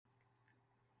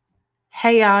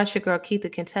Hey y'all, it's your girl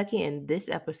Keitha Kentucky, and this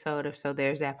episode of So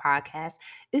There's That Podcast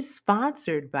is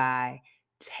sponsored by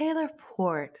Taylor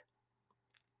Port.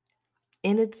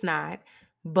 And it's not,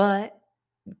 but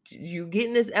you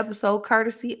getting this episode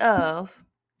courtesy of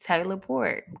Taylor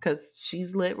Port because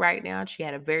she's lit right now. She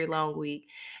had a very long week,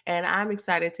 and I'm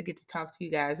excited to get to talk to you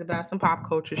guys about some pop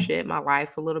culture shit, my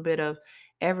life, a little bit of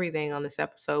everything on this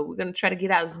episode. We're going to try to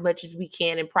get out as much as we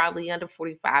can in probably under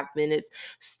 45 minutes.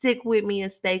 Stick with me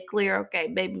and stay clear, okay,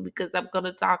 baby, because I'm going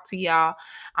to talk to y'all.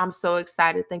 I'm so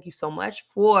excited. Thank you so much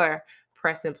for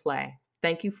press and play.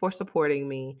 Thank you for supporting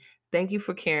me. Thank you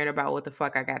for caring about what the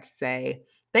fuck I got to say.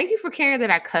 Thank you for caring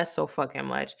that I cuss so fucking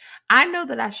much. I know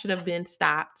that I should have been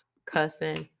stopped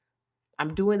cussing.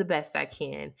 I'm doing the best I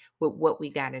can with what we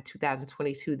got in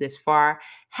 2022 this far.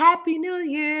 Happy New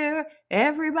Year,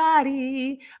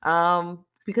 everybody.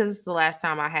 Because it's the last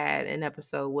time I had an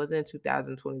episode was in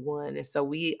 2021. And so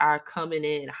we are coming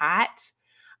in hot.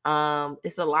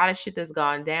 It's a lot of shit that's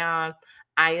gone down.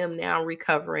 I am now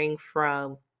recovering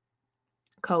from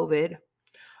COVID.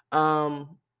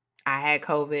 Um, I had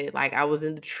COVID. Like I was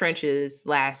in the trenches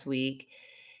last week.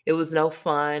 It was no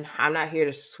fun. I'm not here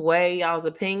to sway y'all's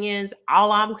opinions.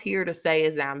 All I'm here to say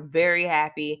is that I'm very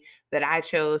happy that I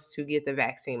chose to get the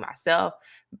vaccine myself,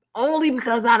 only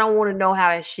because I don't want to know how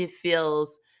that shit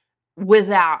feels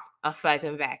without a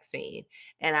fucking vaccine.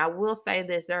 And I will say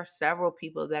this, there are several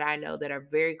people that I know that are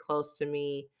very close to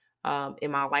me in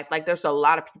my life. Like there's a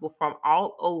lot of people from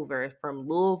all over, from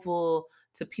Louisville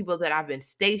to people that I've been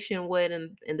stationed with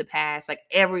in the past. Like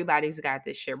everybody's got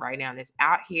this shit right now and it's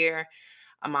out here.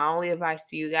 My only advice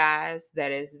to you guys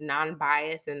that is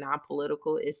non-biased and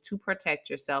non-political is to protect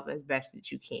yourself as best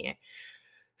that you can.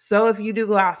 So if you do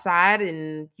go outside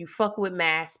and you fuck with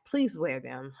masks, please wear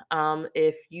them.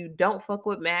 If you don't fuck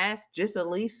with masks, just at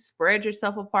least spread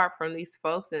yourself apart from these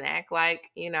folks and act like,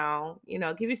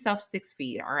 give yourself 6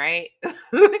 feet, all right?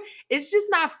 It's just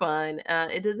not fun.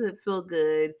 It doesn't feel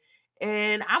good.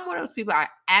 And I'm one of those people, I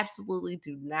absolutely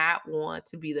do not want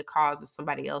to be the cause of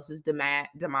somebody else's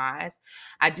demise.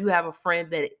 I do have a friend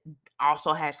that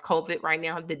also has COVID right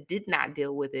now that did not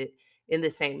deal with it in the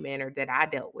same manner that I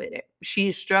dealt with it. She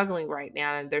is struggling right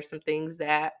now, and there's some things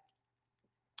that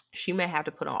she may have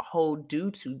to put on hold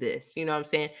due to this. You know what I'm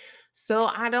saying?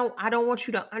 So I don't want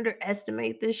you to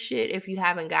underestimate this shit if you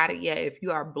haven't got it yet. If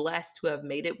you are blessed to have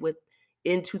made it with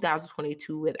in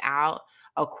 2022 without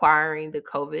acquiring the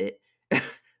COVID,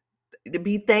 to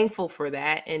be thankful for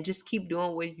that and just keep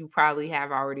doing what you probably have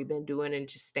already been doing and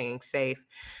just staying safe.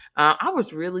 I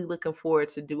was really looking forward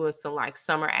to doing some like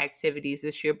summer activities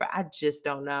this year, but I just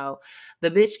don't know. The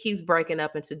bitch keeps breaking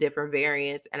up into different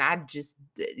variants, and I just,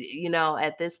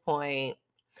 at this point,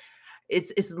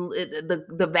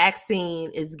 the vaccine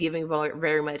is giving very,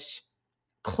 very much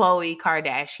Khloe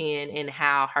Kardashian and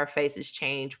how her face has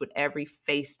changed with every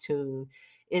Facetune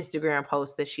Instagram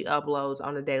post that she uploads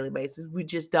on a daily basis. We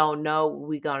just don't know what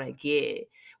we're gonna get.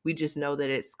 We just know that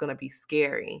it's gonna be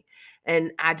scary.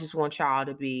 And I just want y'all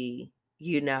to be,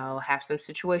 have some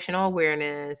situational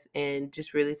awareness and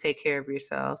just really take care of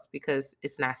yourselves because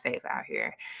it's not safe out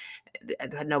here.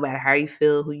 No matter how you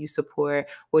feel, who you support,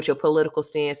 what your political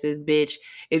stance is, bitch.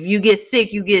 If you get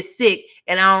sick, you get sick.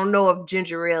 And I don't know if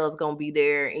ginger ale is gonna be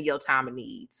there in your time of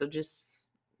need. So just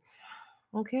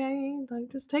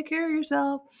just take care of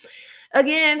yourself.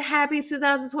 Again, happy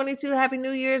 2022, happy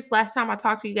New Year's. Last time I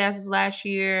talked to you guys was last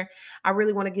year. I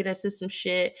really want to get into some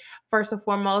shit. First and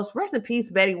foremost, rest in peace,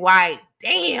 Betty White.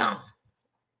 Damn.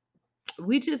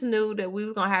 We just knew that we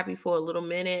was gonna have you for a little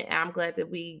minute, and I'm glad that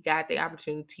we got the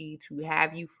opportunity to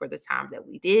have you for the time that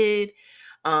we did.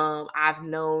 I've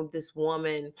known this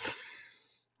woman.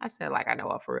 I said like I know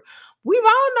her for real. We've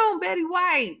all known Betty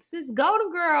White since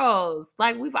Golden Girls.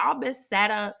 Like we've all been sat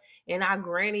up in our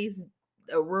granny's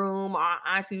room, our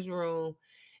auntie's room,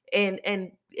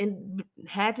 and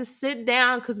had to sit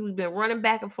down because we've been running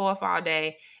back and forth all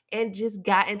day and just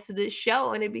got into this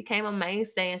show, and it became a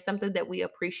mainstay and something that we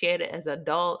appreciated as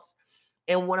adults.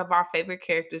 And one of our favorite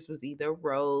characters was either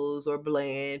Rose or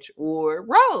Blanche or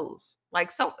Rose.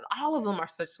 Like, so all of them are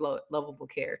such lovable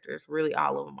characters. Really,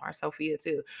 all of them are. Sophia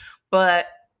too. But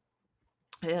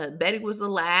Betty was the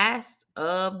last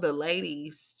of the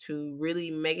ladies to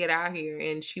really make it out here,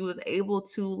 and she was able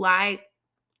to like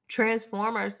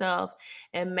transform herself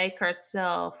and make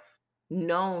herself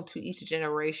known to each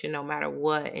generation no matter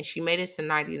what. And she made it to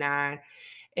 99.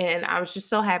 And I was just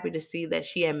so happy to see that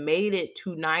she had made it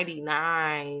to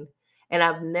 99. And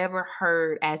I've never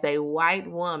heard, as a white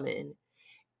woman,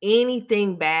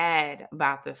 anything bad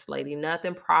about this lady,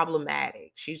 nothing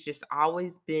problematic. She's just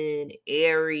always been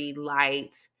airy,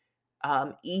 light,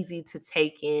 easy to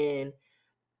take in.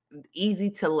 easy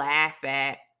to laugh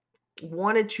at,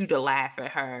 wanted you to laugh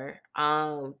at her.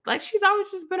 Like she's always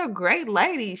just been a great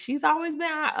lady. She's always been,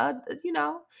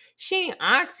 she ain't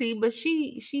auntie, but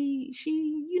she,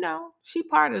 she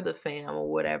part of the fam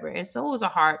or whatever. And so it was a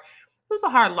hard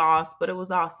loss, but it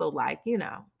was also like,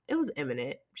 it was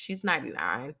imminent. She's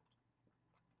 99.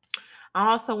 I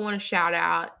also want to shout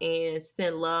out and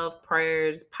send love,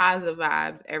 prayers, positive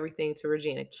vibes, everything to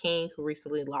Regina King, who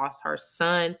recently lost her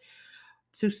son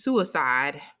to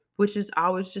suicide, which is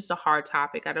always just a hard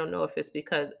topic. I don't know if it's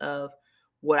because of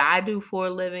what I do for a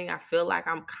living. I feel like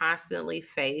I'm constantly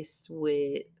faced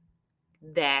with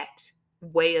that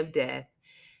way of death.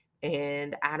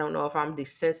 And I don't know if I'm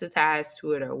desensitized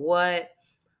to it or what.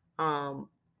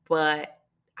 But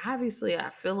obviously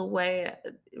I feel a way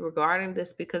regarding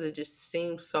this because it just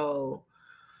seems so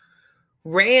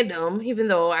random, even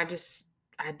though I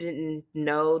didn't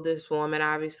know this woman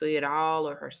obviously at all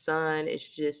or her son.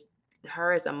 It's just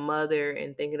her as a mother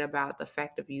and thinking about the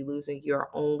fact of you losing your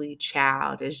only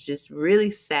child is just really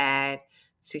sad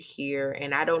to hear.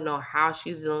 And I don't know how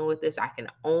she's dealing with this. I can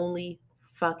only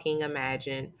fucking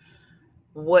imagine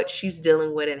what she's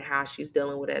dealing with and how she's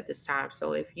dealing with it at this time.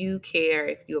 So if you care,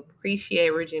 if you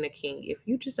appreciate Regina King, if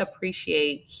you just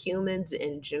appreciate humans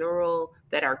in general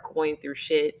that are going through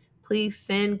shit, please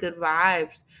send good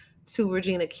vibes to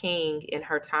Regina King in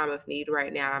her time of need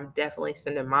right now. I'm definitely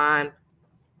sending mine.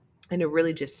 And it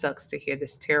really just sucks to hear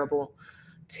this terrible,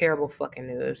 terrible fucking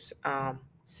news.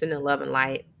 Sending love and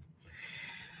light.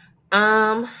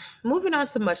 Um, Moving on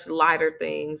to much lighter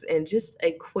things and just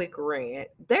a quick rant.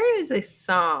 There's a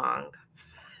song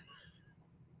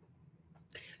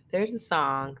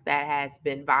that has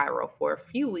been viral for a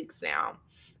few weeks now.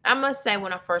 I must say,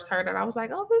 when I first heard it, I was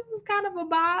like, oh, this is kind of a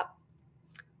bop.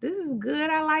 This is good.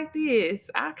 I like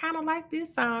this. I kind of like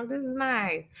this song. This is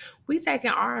nice. We taking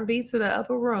R&B to the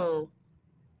upper room.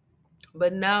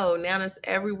 But no, now it's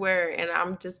everywhere, and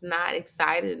I'm just not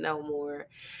excited no more.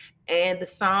 And the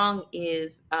song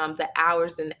is The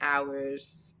Hours and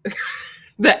Hours.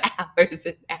 The Hours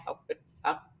and Hours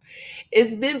song.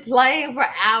 It's been playing for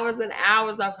hours and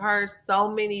hours. I've heard so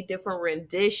many different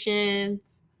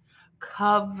renditions,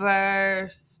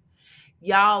 covers,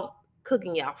 y'all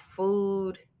cooking y'all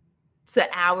food to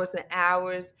hours and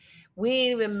hours. We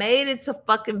ain't even made it to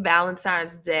fucking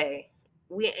Valentine's Day.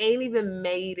 We ain't even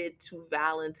made it to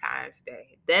Valentine's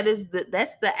Day. That's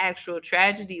the actual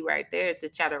tragedy right there. To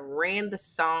try to ran the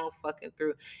song fucking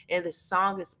through. And the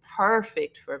song is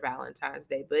perfect for Valentine's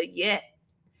Day. But yet,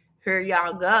 here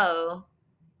y'all go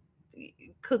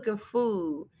cooking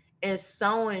food and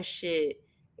sewing shit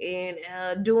and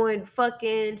doing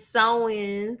fucking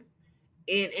sewings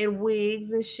and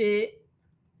wigs and shit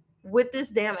with this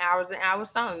damn hours and hours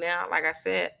song. Now, like I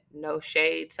said, no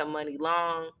shade to Money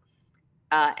Long,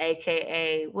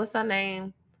 aka what's her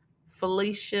name?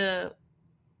 Felicia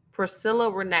Priscilla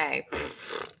Renee.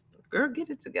 Girl, get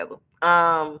it together.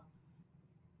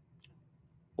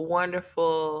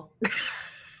 Wonderful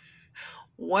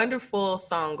wonderful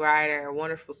songwriter,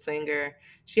 wonderful singer.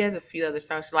 She has a few other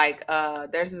songs. Like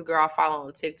there's this girl I follow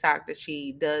on TikTok that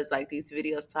she does like these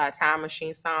videos to her Time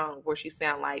Machine song where she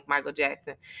sound like Michael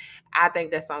Jackson. I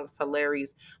think that song is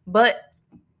hilarious. But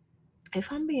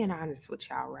if I'm being honest with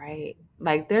y'all, right?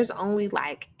 Like there's only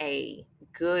like a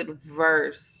good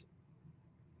verse.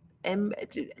 And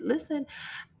listen,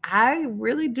 I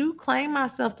really do claim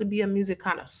myself to be a music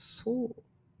connoisseur.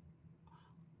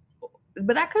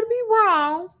 But I could be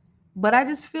wrong. But I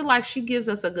just feel like she gives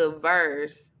us a good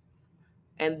verse.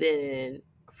 And then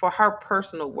for her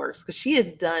personal works, because she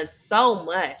has done so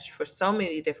much for so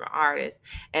many different artists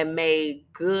and made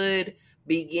good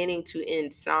beginning to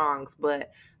end songs.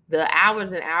 But the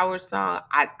Hours and Hours song,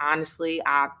 I honestly,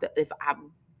 if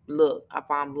I'm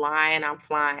lying, I'm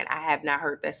flying. I have not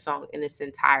heard that song in its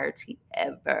entirety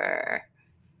ever.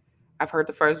 I've heard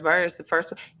the first verse, the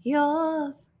first one,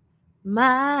 yours,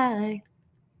 mine,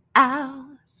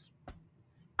 ours.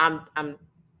 I'm I'm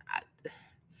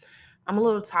a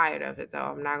little tired of it though.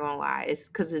 I'm not gonna lie. It's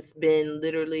because it's been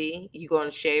literally you go in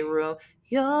the shade room,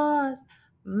 yours,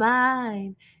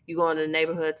 mine. You go in the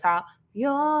neighborhood talk,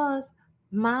 yours,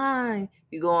 mine.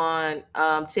 You go on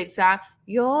TikTok,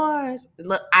 yours.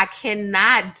 Look, I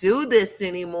cannot do this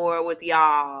anymore with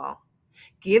y'all.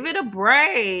 Give it a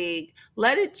break.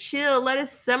 Let it chill. Let it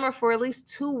simmer for at least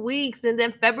 2 weeks. And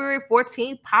then February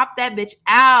 14th, pop that bitch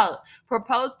out.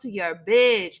 Propose to your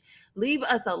bitch. Leave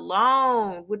us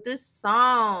alone with this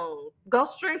song. Go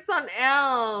stream something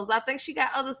else. I think she got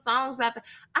other songs out there.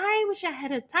 I wish I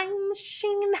had a time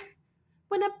machine.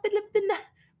 When I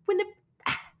when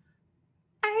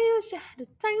I wish I had a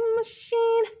time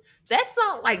machine. That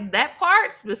song, like that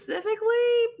part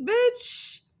specifically,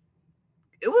 bitch,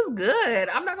 it was good.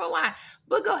 I'm not gonna lie.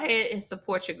 But go ahead and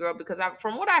support your girl because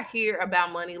from what I hear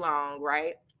about Money Long,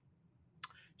 right?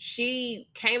 She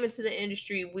came into the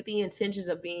industry with the intentions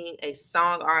of being a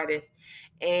song artist,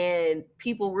 and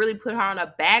people really put her on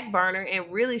a back burner,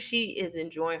 and really she is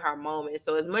enjoying her moment.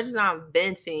 So as much as I'm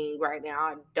venting right now,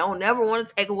 I don't ever want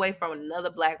to take away from another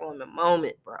black woman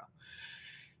moment, bro.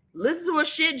 Listen to what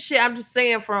shit. I'm just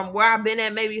saying from where I've been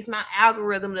at. Maybe it's my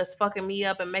algorithm that's fucking me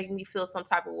up and making me feel some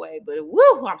type of way. But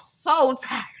woo, I'm so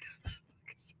tired of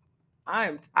it. I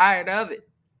am tired of it.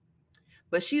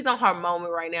 But she's on her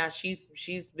moment right now.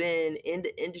 She's been in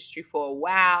the industry for a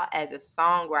while as a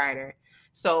songwriter.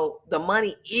 So the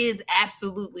money is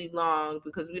absolutely long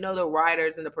because we know the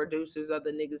writers and the producers are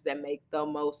the niggas that make the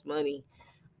most money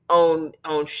on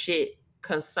shit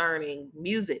concerning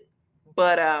music.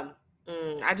 But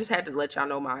I just had to let y'all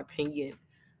know my opinion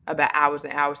about Hours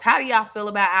and Hours. How do y'all feel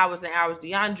about Hours and Hours? Do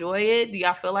y'all enjoy it? Do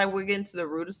y'all feel like we're getting to the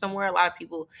root of somewhere? A lot of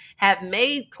people have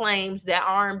made claims that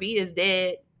R&B is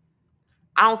dead.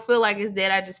 I don't feel like it's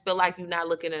dead. I just feel like you're not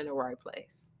looking in the right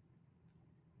place.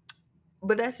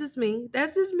 But that's just me.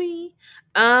 That's just me.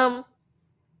 The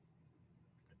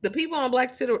people on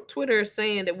Black Twitter are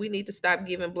saying that we need to stop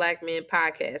giving black men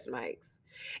podcast mics.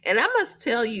 And I must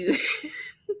tell you,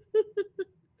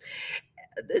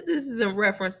 this is in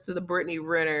reference to the Brittany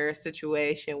Renner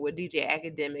situation with DJ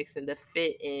Academics and the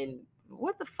Fit and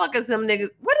what the fuck is them niggas?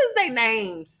 What is their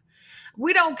names?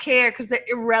 We don't care because they're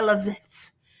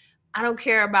irrelevant. I don't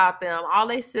care about them. All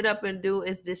they sit up and do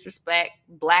is disrespect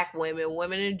black women,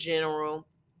 women in general.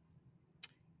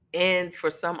 And for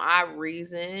some odd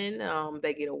reason,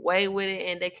 they get away with it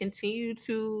and they continue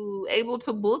to able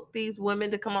to book these women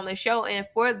to come on the show. And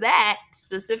for that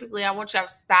specifically, I want y'all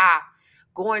to stop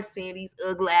going seeing these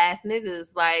ugly ass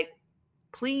niggas. Like,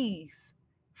 please,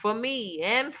 for me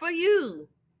and for you,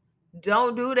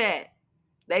 don't do that.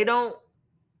 They don't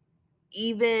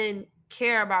even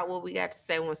care about what we got to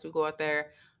say once we go out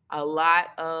there. A lot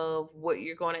of what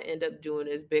you're going to end up doing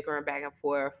is bickering back and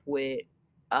forth with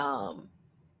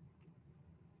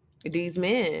these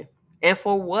men. And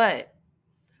for what?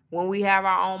 When we have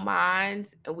our own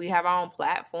minds and we have our own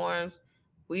platforms,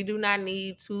 we do not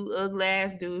need two ugly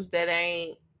ass dudes that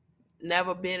ain't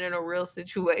never been in a real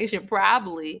situation,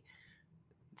 probably,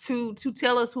 to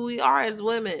tell us who we are as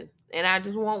women. And I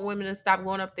just want women to stop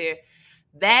going up there.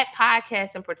 That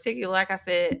podcast in particular, like I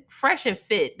said, Fresh and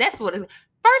Fit. That's what it's.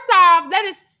 First off, that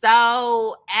is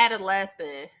so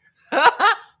adolescent.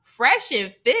 Fresh and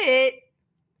Fit.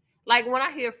 Like when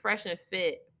I hear Fresh and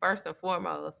Fit, first and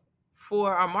foremost,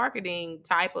 for a marketing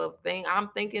type of thing, I'm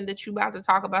thinking that you about to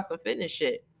talk about some fitness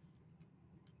shit.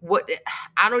 What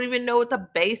I don't even know what the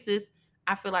basis.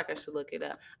 I feel like I should look it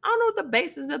up. I don't know what the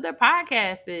basis of their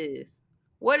podcast is.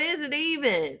 What is it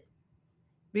even?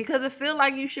 Because it feel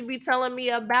like you should be telling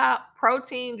me about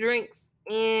protein drinks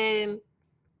and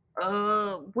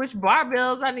which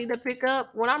barbells I need to pick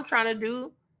up when I'm trying to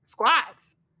do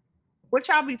squats. What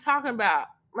y'all be talking about?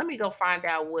 Let me go find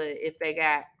out what if they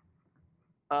got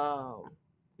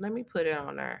let me put it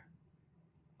on there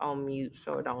on mute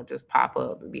so it don't just pop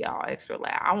up and be all extra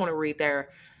loud. I want to read their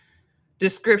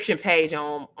description page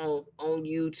on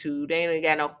YouTube. They ain't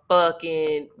got no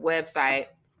fucking website.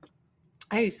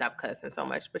 I need to stop cussing so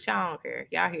much, but y'all don't care.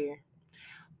 Y'all here.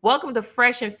 Welcome to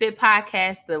Fresh and Fit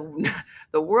Podcast,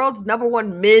 the world's number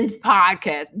one men's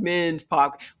podcast. Men's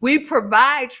podcast. We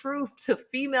provide truth to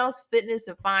females' fitness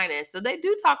and finance. So they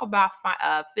do talk about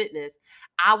fitness.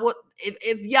 I would,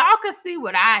 if y'all could see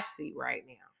what I see right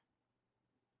now.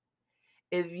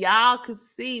 If y'all could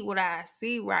see what I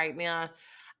see right now,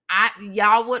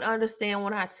 y'all would understand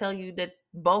when I tell you that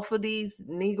both of these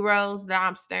Negroes that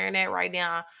I'm staring at right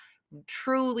now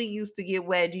truly used to get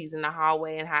wedgies in the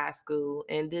hallway in high school,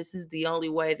 and this is the only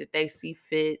way that they see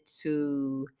fit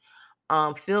to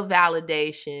feel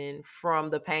validation from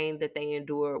the pain that they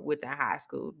endured within high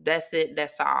school. That's it.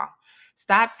 That's all.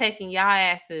 Stop taking y'all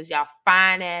asses, y'all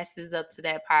fine asses up to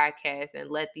that podcast and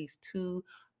let these two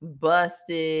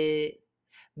busted,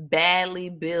 badly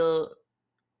built,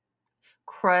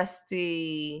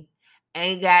 crusty,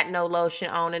 ain't got no lotion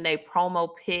on, and they promo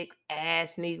pick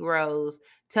ass Negroes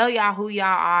tell y'all who y'all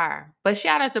are. But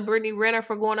shout out to Brittany Renner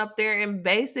for going up there and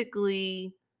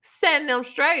basically setting them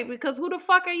straight, because who the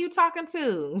fuck are you talking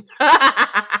to?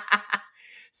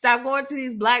 Stop going to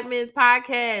these black men's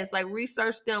podcasts. Like,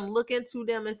 research them, look into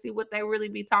them, and see what they really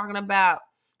be talking about.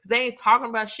 Because they ain't talking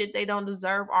about shit. They don't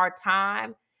deserve our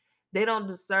time. They don't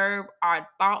deserve our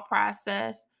thought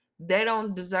process. They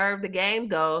don't deserve the game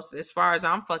ghost as far as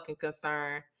I'm fucking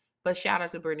concerned. But shout out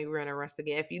to Brittany Renner once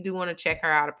again. If you do want to check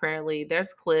her out, apparently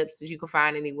there's clips that you can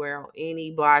find anywhere on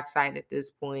any blog site at this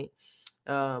point,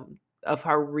 of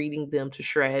her reading them to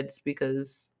shreds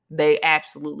because they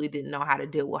absolutely didn't know how to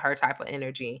deal with her type of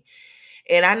energy.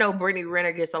 And I know Brittany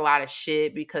Renner gets a lot of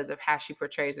shit because of how she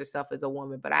portrays herself as a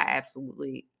woman, but I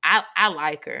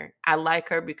like her. I like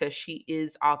her because she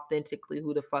is authentically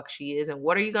who the fuck she is. And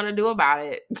what are you gonna do about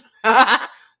it?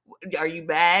 Are you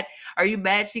bad? Are you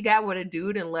bad she got with a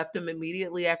dude and left him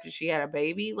immediately after she had a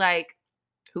baby? Like,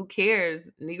 who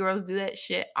cares? Negroes do that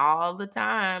shit all the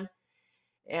time.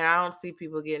 And I don't see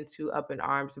people getting too up in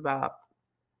arms about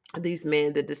these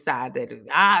men that decide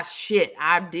that, shit,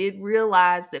 I did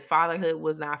realize that fatherhood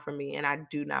was not for me and I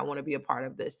do not want to be a part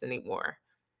of this anymore.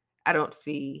 I don't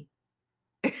see,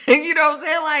 you know what I'm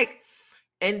saying? Like,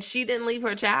 and she didn't leave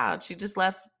her child. She just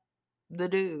left the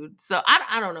dude. So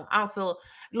I don't know. I don't feel,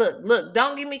 look,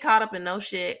 don't get me caught up in no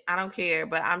shit. I don't care.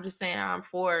 But I'm just saying I'm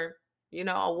for,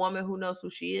 a woman who knows who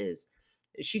she is.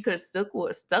 She could have stuck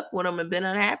with him and been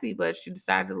unhappy, but she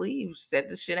decided to leave. She said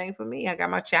this shit ain't for me. I got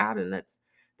my child and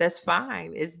that's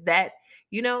fine. Is that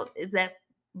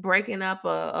breaking up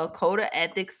a code of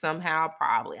ethics somehow?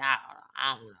 Probably. I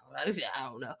don't know. I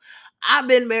don't know. I've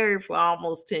been married for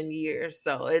almost 10 years,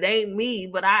 so it ain't me,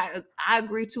 but I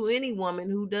agree to any woman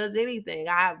who does anything.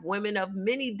 I have women of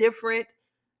many different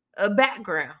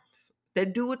backgrounds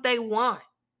that do what they want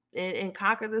and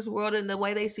conquer this world in the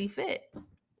way they see fit.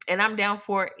 And I'm down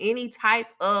for any type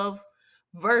of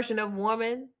version of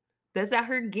woman that's out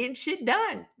here getting shit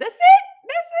done. That's it.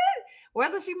 That's it.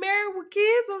 Whether she married with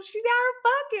kids or she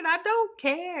out here fucking, I don't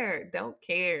care. Don't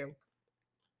care.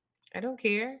 I don't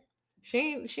care.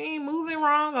 She ain't moving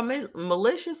wrong or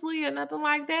maliciously or nothing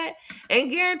like that.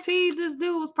 And guaranteed this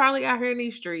dude was probably out here in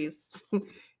these streets.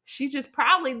 She just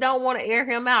probably don't want to air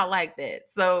him out like that.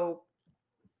 So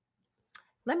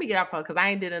let me get off her because I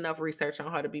ain't did enough research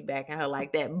on her to be backing her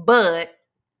like that. But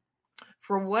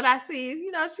from what I see,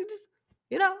 she just,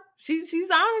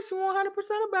 she's honest 100%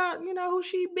 about, who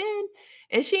she been.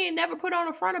 And she ain't never put on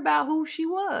the front about who she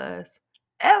was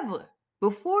ever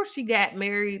before she got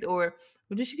married or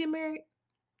did she get married?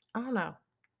 I don't know.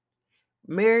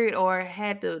 Married or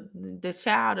had the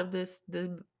child of this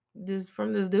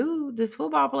from this dude, this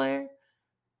football player.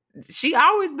 She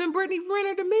always been Brittany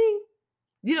Renner to me.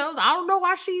 I don't know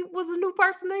why she was a new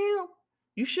person to him.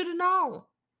 You should have known.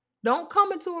 Don't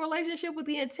come into a relationship with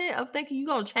the intent of thinking you're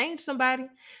gonna change somebody.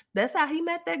 That's how he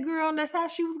met that girl, and that's how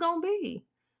she was gonna be.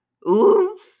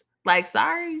 Oops. Like,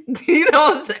 sorry. You know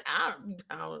what I'm saying? I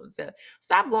don't know.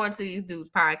 Stop going to these dudes'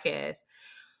 podcasts.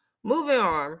 Moving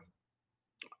on.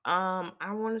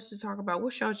 I wanted to talk about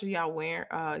what shows are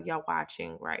y'all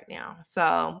watching right now.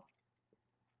 So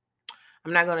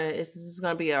I'm not gonna. This is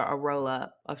gonna be a roll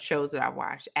up of shows that I've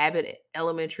watched. Abbott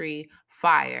Elementary,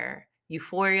 fire.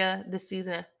 Euphoria this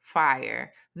season,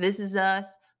 fire. This Is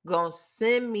Us, gonna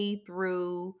send me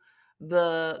through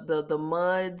the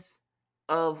muds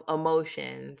of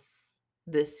emotions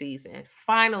this season.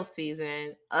 Final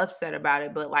season, upset about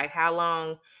it, but like how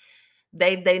long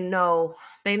they know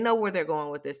where they're going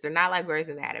with this. They're not like Grey's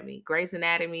Anatomy. Grey's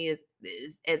Anatomy is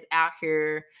out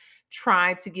here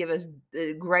trying to give us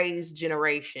the Grey's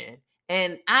generation.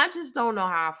 And I just don't know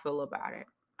how I feel about it.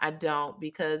 I don't,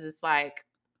 because it's like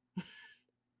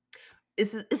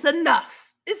it's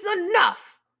enough. It's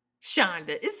enough,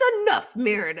 Shonda. It's enough,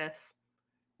 Meredith.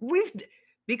 We've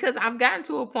because I've gotten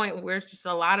to a point where it's just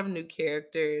a lot of new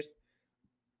characters.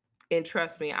 And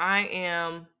trust me,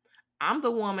 I'm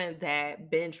the woman that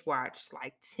binge watched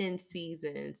like 10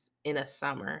 seasons in a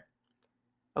summer.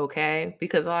 Okay?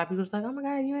 Because a lot of people's like, oh my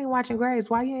God, you ain't watching Grace.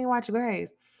 Why you ain't watching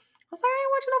Grace? I was like, I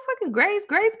ain't watching no fucking Grace.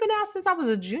 Grace been out since I was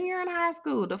a junior in high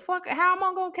school. The fuck, how am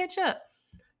I gonna catch up?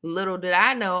 Little did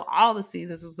I know all the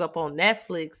seasons was up on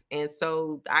Netflix. And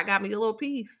so I got me a little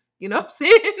piece. You know what I'm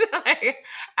saying? Like,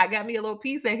 I got me a little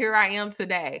piece, and here I am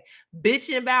today,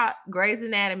 bitching about Grey's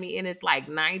Anatomy in its like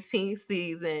 19th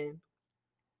season.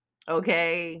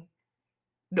 Okay,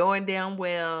 knowing damn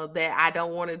well that I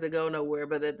don't want it to go nowhere,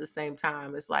 but at the same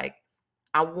time, it's like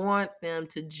I want them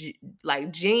to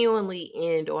like genuinely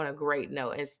end on a great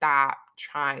note and stop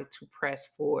trying to press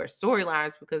forward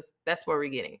storylines because that's what we're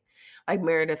getting. Like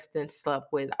Meredith then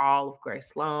slept with all of Grace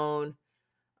Sloan.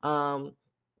 Um,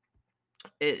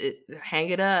 hang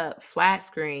it up, flat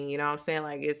screen. You know what I'm saying?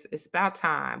 Like it's about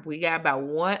time. We got about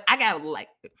one. I got like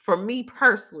for me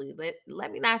personally.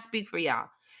 Let me not speak for y'all.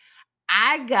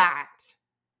 I got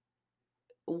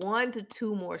 1 to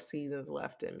 2 more seasons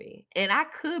left in me. And I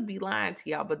could be lying to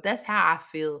y'all, but that's how I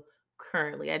feel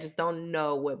currently. I just don't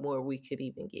know what more we could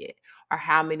even get, or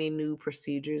how many new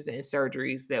procedures and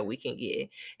surgeries that we can get,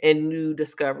 and new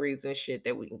discoveries and shit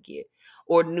that we can get,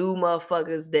 or new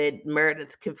motherfuckers that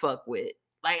Meredith can fuck with.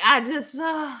 Like, I just,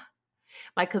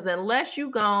 like, cause unless you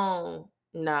gon'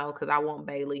 no, cause I want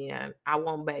Bailey and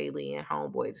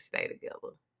Homeboy to stay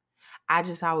together. I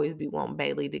just always be wanting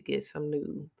Bailey to get some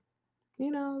new,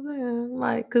 you know what I'm saying?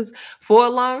 Like, cause for a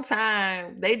long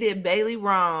time they did Bailey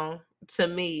wrong to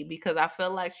me, because I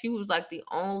felt like she was like the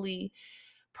only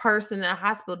person in the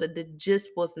hospital that just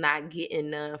was not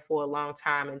getting none for a long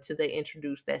time, until they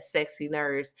introduced that sexy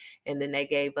nurse, and then they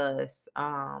gave us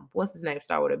what's his name,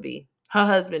 start with a B, her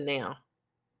husband now.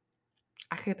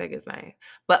 I can't think his name.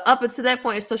 But up until that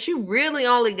point, so she really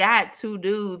only got two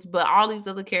dudes, but all these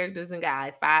other characters and got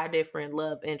like five different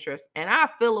love interests. And I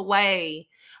feel a way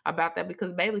about that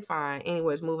because Bailey fine.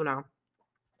 Anyways, moving on.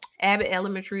 Abbott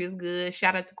Elementary is good.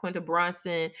 Shout out to Quinta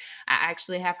Brunson. I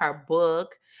actually have her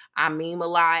book. I meme a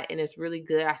lot and it's really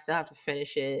good. I still have to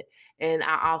finish it. And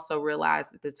I also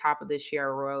realized at the top of this year,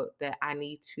 I wrote that I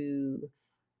need to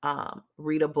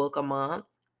read a book a month.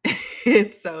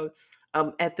 So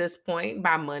at this point,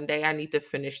 by Monday, I need to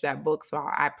finish that book. So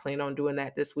I plan on doing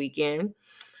that this weekend.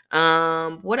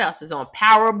 What else is on?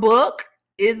 Power Book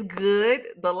is good.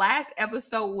 The last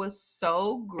episode was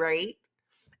so great.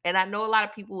 And I know a lot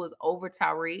of people was over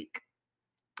Tariq,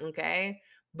 okay?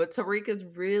 But Tariq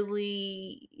is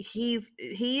really, he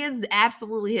is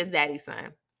absolutely his daddy's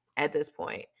son at this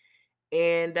point.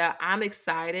 And I'm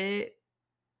excited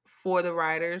for the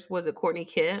writers. Was it Courtney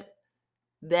Kemp?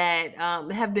 That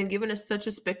have been giving us such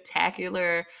a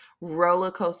spectacular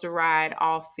roller coaster ride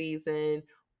all season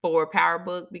for Power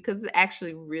Book, because it's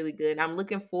actually really good. I'm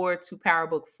looking forward to Power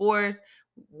Book Force,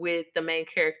 with the main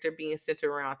character being centered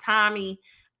around Tommy.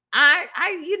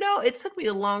 It took me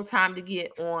a long time to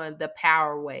get on the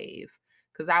power wave,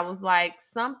 because I was like,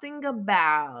 something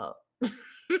about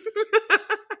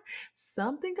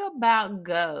something about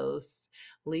Ghost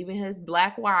leaving his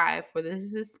black wife for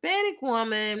this Hispanic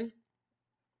woman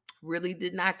really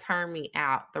did not turn me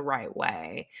out the right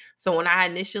way. So when I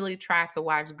initially tried to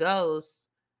watch Ghost,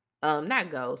 not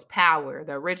Ghost, Power,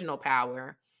 the original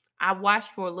Power, I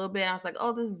watched for a little bit. I was like,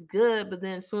 oh, this is good. But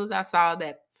then as soon as I saw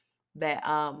that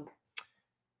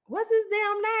what's his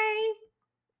damn name?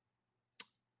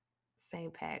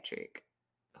 St. Patrick.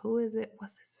 Who is it?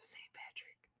 What's his St.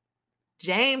 Patrick?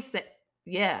 James.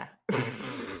 Yeah.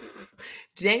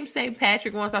 James St.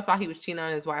 Patrick, once I saw he was cheating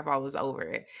on his wife, I was over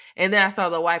it. And then I saw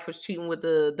the wife was cheating with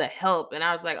the help, and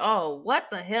I was like, oh, what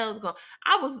the hell is going?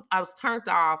 I was turned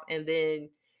off. And then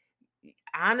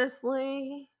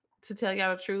honestly, to tell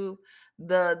y'all the truth,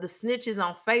 the snitches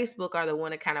on Facebook are the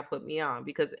one that kind of put me on,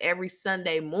 because every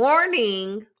Sunday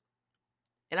morning,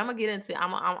 and I'm gonna get into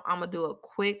I'm gonna do a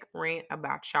quick rant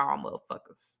about y'all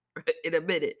motherfuckers in a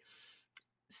minute.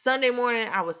 Sunday morning,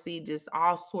 I would see just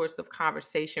all sorts of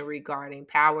conversation regarding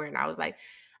power. And I was like,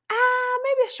 maybe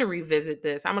I should revisit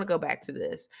this. I'm going to go back to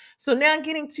this. So now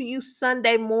getting to you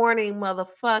Sunday morning,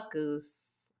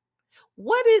 motherfuckers.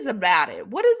 What is about it?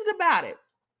 What is it about it?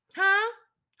 Huh?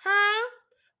 Huh?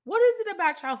 What is it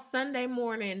about y'all Sunday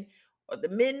morning, or the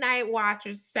midnight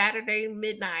watchers, Saturday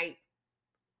midnight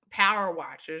power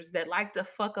watchers that like to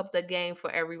fuck up the game for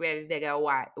everybody that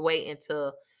got wait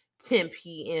until 10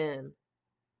 p.m.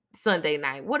 Sunday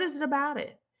night? What is it about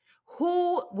it?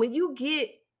 Who, when you get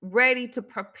ready to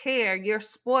prepare your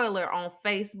spoiler on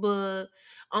Facebook,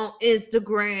 on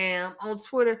Instagram, on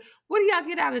Twitter, what do y'all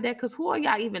get out of that? Because who are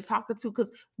y'all even talking to?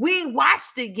 Because we ain't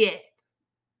watched it yet.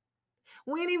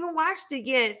 We ain't even watched it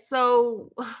yet.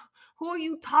 So who are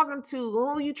you talking to? Who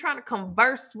are you trying to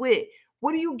converse with?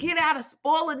 What do you get out of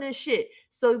spoiling this shit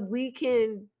so we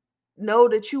can know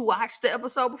that you watched the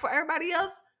episode before everybody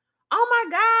else? Oh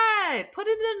my God. Put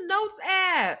it in the notes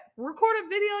app. Record a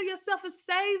video yourself and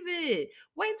save it.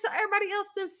 Wait until everybody else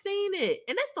has seen it.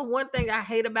 And that's the one thing I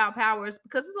hate about Powers,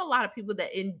 because there's a lot of people that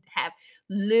have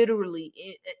literally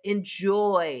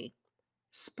enjoy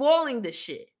spoiling the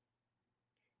shit.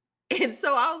 And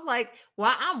so I was like,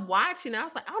 while I'm watching, I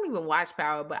was like, I don't even watch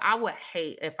Power, but I would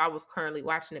hate if I was currently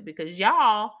watching it, because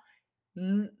y'all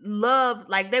love,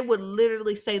 like, they would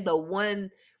literally say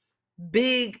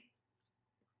big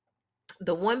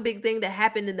the one big thing that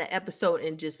happened in the episode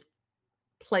and just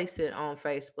place it on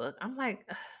Facebook. I'm like,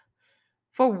 "Ugh,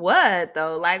 for what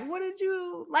though? Like, what did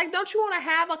you like? Don't you want to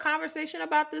have a conversation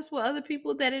about this with other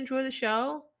people that enjoy the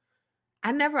show?"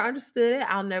 I never understood it.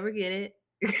 I'll never get it.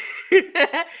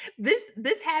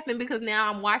 This happened because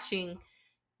now I'm watching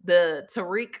the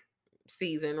Tariq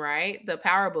season, right? The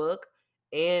Power Book.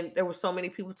 And there were so many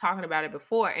people talking about it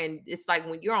before. And it's like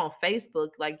when you're on Facebook,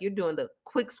 like you're doing the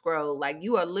quick scroll, like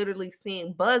you are literally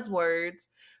seeing buzzwords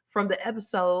from the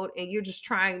episode, and you're just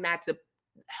trying not to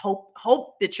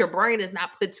hope that your brain is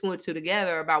not put two and two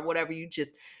together about whatever you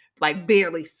just like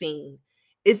barely seen.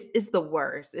 It's the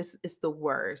worst. It's the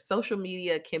worst. Social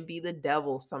media can be the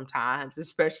devil sometimes,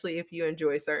 especially if you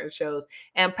enjoy certain shows.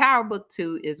 And Power Book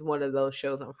 2 is one of those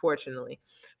shows, unfortunately.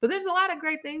 But there's a lot of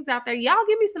great things out there. Y'all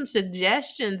give me some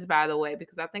suggestions, by the way,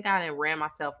 because I think I done ran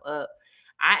myself up.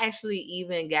 I actually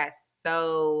even got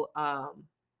so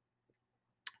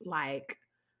like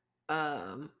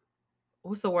um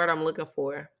what's the word I'm looking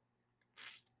for?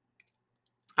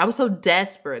 I was so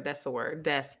desperate, that's the word,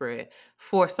 desperate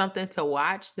for something to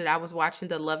watch that I was watching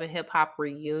the Love and Hip Hop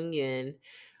reunion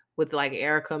with like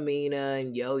Erica Mena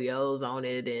and Yo-Yo's on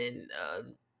it. And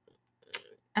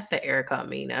I said Erica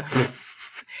Amina.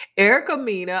 Erica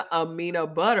Mena, Amina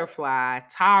Butterfly,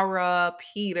 Tara,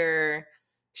 Peter,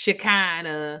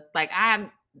 Shekinah. Like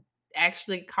I'm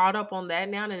actually caught up on that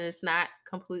now, and it's not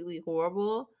completely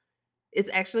horrible. It's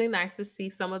actually nice to see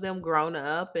some of them grown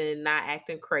up and not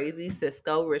acting crazy.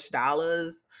 Cisco, Rich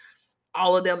Dollars,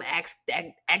 all of them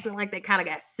acting like they kind of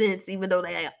got sense, even though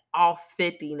they all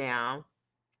 50 now.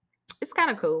 It's kind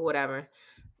of cool, whatever.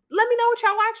 Let me know what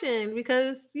y'all watching,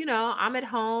 because I'm at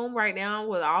home right now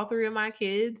with all three of my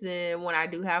kids, and when I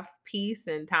do have peace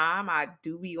and time, I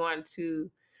do be wanting to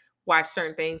watch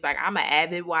certain things. Like I'm an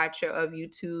avid watcher of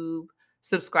YouTube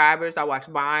subscribers. I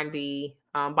watch Bondi,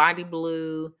 Bondi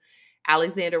Blue,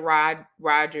 Alexander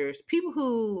Rogers, people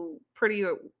who pretty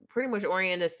much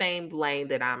orient the same lane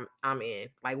that I'm in,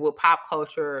 like with pop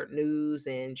culture news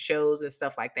and shows and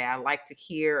stuff like that. I like to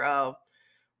hear of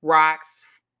Rocks,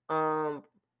 um,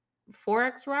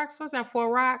 Forex Rocks. What's that?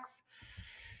 Four Rocks.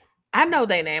 I know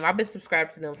they name. I've been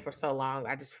subscribed to them for so long.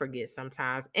 I just forget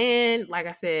sometimes. And like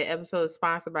I said, episode is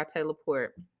sponsored by Taylor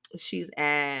Port. She's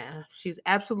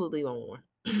absolutely on one.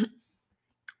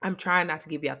 I'm trying not to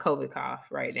give you a COVID cough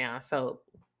right now. So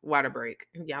water break.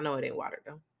 Y'all know it ain't water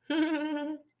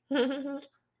though.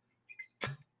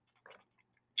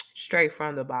 Straight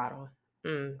from the bottle.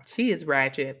 She is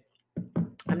ratchet.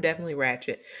 I'm definitely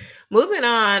ratchet. Moving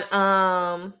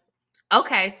on.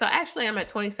 Okay, so actually I'm at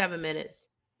 27 minutes.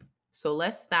 So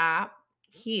let's stop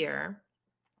here.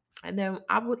 And then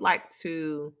I would like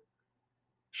to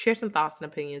share some thoughts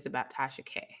and opinions about Tasha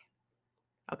K.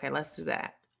 Okay, let's do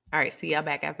that. All right, see y'all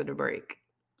back after the break.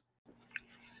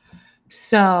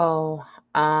 So,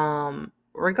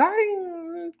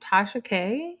 regarding Tasha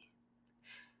K,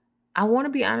 I want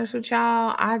to be honest with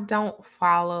y'all. I don't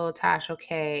follow Tasha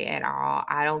K at all.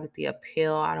 I don't get the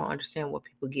appeal. I don't understand what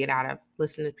people get out of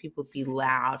listening to people be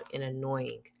loud and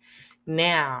annoying.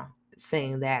 Now,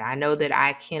 saying that, I know that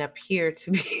I can appear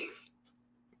to be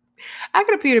I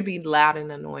could appear to be loud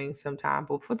and annoying sometimes,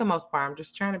 but for the most part, I'm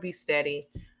just trying to be steady.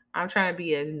 I'm trying to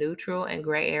be as neutral and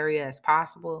gray area as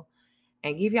possible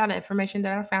and give y'all the information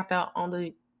that I found out on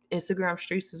the Instagram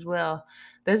streets as well.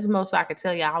 This is most I can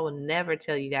tell you. I will never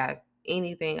tell you guys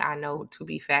anything I know to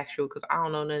be factual, because I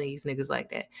don't know none of these niggas like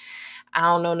that. I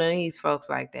don't know none of these folks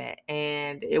like that.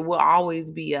 And it will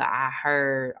always be I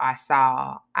heard, I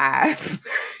saw, I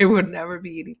it would never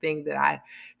be anything that I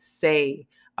say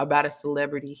about a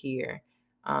celebrity here.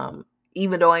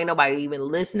 Even though ain't nobody even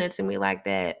listening to me like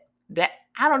that, that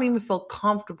I don't even feel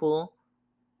comfortable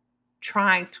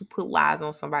trying to put lies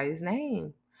on somebody's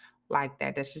name like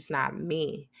that. That's just not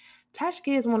me. Tasha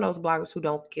K is one of those bloggers who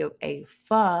don't give a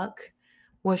fuck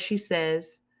what she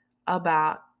says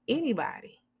about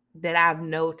anybody that I've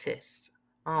noticed.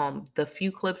 The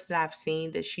few clips that I've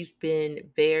seen, that she's been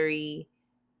very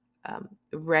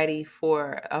ready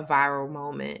for a viral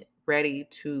moment, ready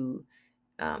to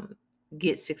um,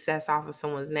 get success off of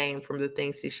someone's name from the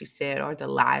things that she said or the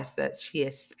lies that she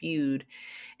has spewed.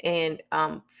 And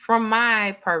from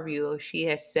my purview, she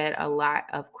has said a lot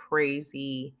of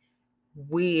crazy,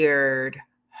 weird,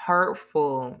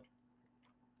 hurtful,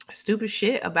 stupid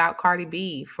shit about Cardi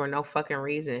B for no fucking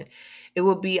reason. It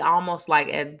would be almost like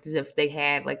as if they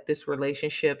had like this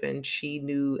relationship and she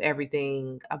knew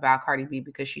everything about Cardi B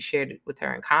because she shared it with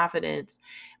her in confidence.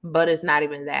 But it's not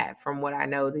even that. From what I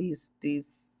know, these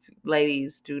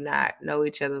ladies do not know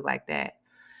each other like that.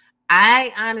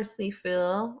 I honestly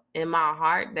feel in my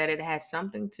heart that it has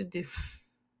something to do.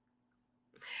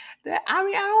 That I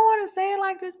mean, I don't want to say it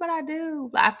like this, but I do.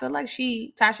 I feel like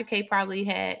Tasha K probably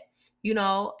had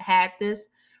this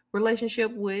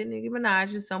relationship with Nicki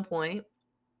Minaj at some point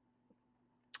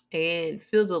and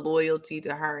feels a loyalty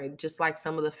to her, and just like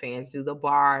some of the fans do, the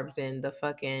Barbs and the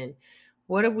fucking,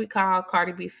 what do we call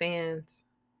Cardi B fans?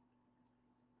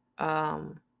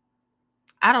 Um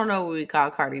I don't know what we call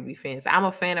Cardi B fans. I'm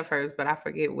a fan of hers, but I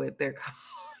forget what they're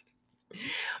called.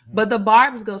 But the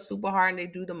Barbs go super hard and they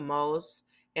do the most.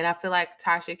 And I feel like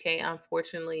Tasha K,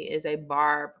 unfortunately, is a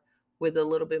Barb with a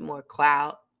little bit more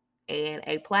clout and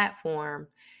a platform.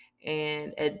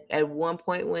 And at one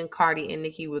point when Cardi and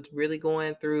Nicki was really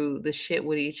going through the shit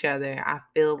with each other, I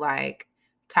feel like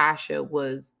Tasha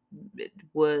was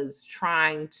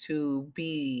trying to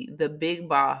be the big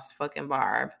boss fucking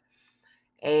Barb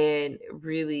and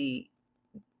really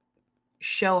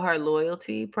show her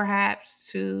loyalty perhaps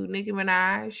to Nicki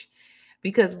Minaj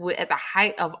because at the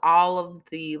height of all of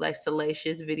the like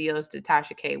salacious videos that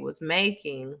Tasha K was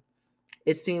making,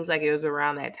 it seems like it was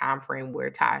around that time frame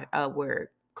where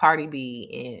where Cardi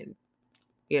B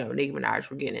and Nicki Minaj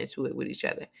were getting into it with each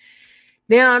other.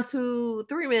 Down to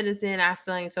 3 minutes in, I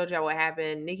still ain't told y'all what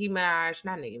happened. Not Nicki Minaj,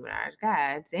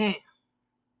 god damn.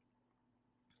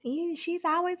 She's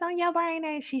always on your brain,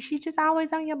 ain't she just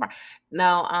always on your brain.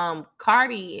 No,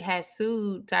 Cardi has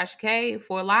sued Tasha K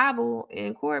for libel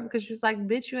in court because she's like,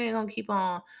 bitch, you ain't gonna keep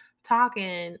on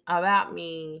talking about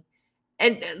me.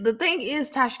 And the thing is,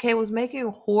 Tasha K was making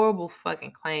horrible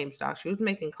fucking claims, dog. She was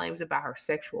making claims about her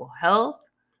sexual health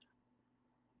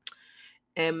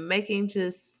and making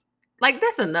just like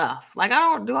that's enough. Like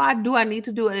I need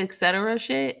to do it, etc.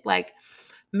 Shit. Like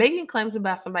making claims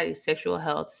about somebody's sexual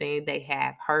health, saying they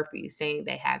have herpes, saying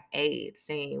they have AIDS,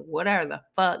 saying whatever the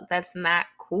fuck, that's not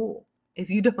cool. If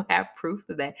you don't have proof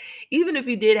of that, even if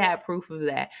you did have proof of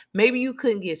that, maybe you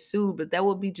couldn't get sued, but that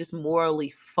would be just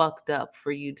morally fucked up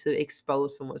for you to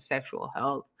expose someone's sexual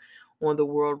health on the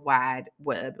World Wide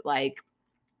Web. Like,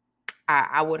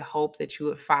 I would hope that you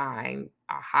would find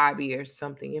a hobby or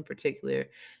something in particular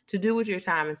to do with your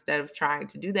time instead of trying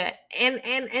to do that. And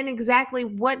exactly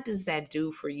what does that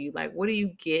do for you? Like, what do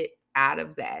you get out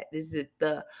of that? Is it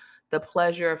the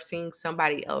pleasure of seeing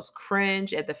somebody else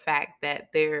cringe at the fact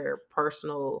that their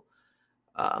personal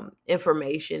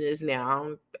information is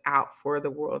now out for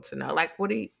the world to know? Like,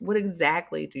 what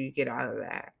exactly do you get out of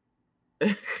that?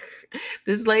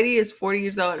 This lady is 40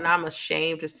 years old, and I'm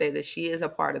ashamed to say that she is a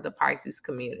part of the Pisces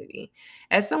community.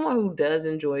 As someone who does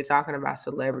enjoy talking about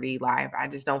celebrity life, I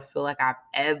just don't feel like I've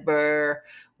ever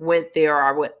went there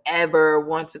or would ever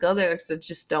want to go there because I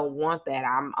just don't want that.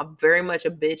 I'm very much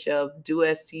a bitch of do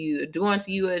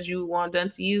unto you as you want done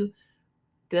to you.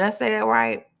 Did I say that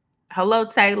right? Hello,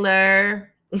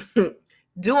 Taylor.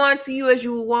 Do unto you as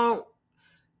you want.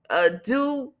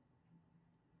 Do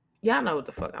y'all know what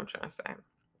the fuck I'm trying to say?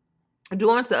 Do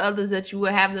unto others that you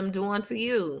would have them do unto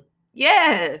you.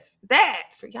 Yes, that.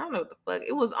 So y'all know what the fuck.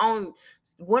 It was on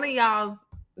one of y'all's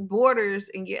borders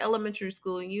in your elementary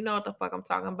school, and you know what the fuck I'm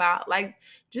talking about. Like,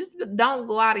 just don't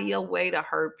go out of your way to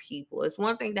hurt people. It's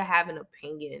one thing to have an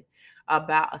opinion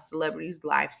about a celebrity's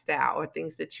lifestyle or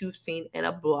things that you've seen in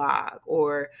a blog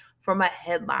or from a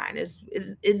headline. Is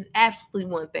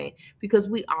absolutely one thing because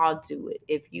we all do it.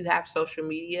 If you have social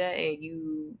media and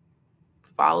you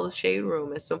follow the shade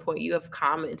room, at some point you have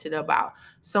commented about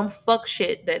some fuck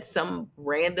shit that some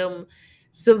random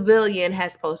civilian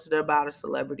has posted about a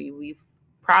celebrity. We've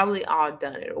probably all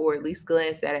done it, or at least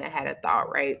glanced at it and had a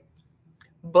thought, right?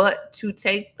 But to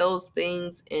take those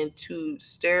things and to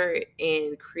stir it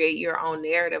and create your own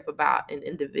narrative about an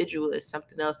individual is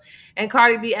something else. And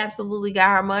Cardi B absolutely got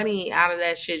her money out of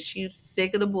that shit. She's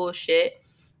sick of the bullshit.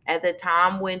 At the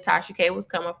time when Tasha K was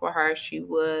coming for her, she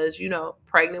was,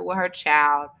 pregnant with her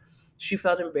child. She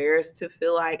felt embarrassed to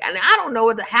feel like, and I don't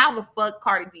know how the fuck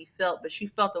Cardi B felt, but she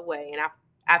felt the way. And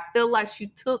I feel like she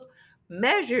took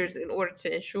measures in order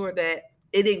to ensure that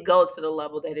it didn't go to the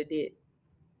level that it did.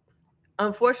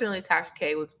 Unfortunately, Tasha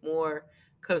K was more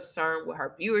concerned with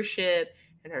her viewership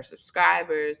and her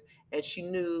subscribers, and she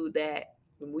knew that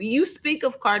when you speak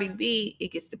of Cardi B,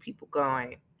 it gets the people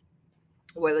going,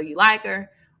 whether you like her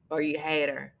or you hate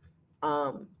her.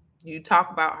 You talk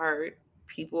about her,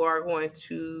 people are going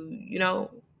to,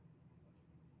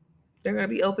 they're going to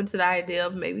be open to the idea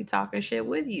of maybe talking shit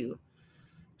with you.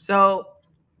 So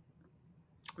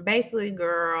basically,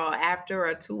 girl, after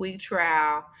a 2-week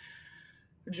trial,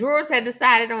 jurors had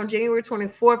decided on January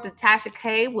 24th that Tasha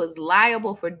K was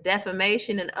liable for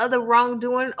defamation and other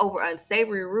wrongdoing over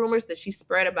unsavory rumors that she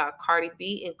spread about Cardi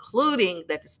B, including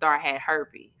that the star had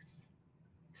herpes.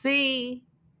 See,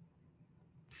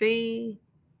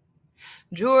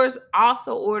 jurors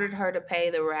also ordered her to pay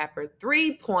the rapper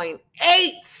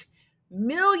 $3.8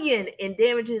 million in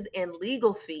damages and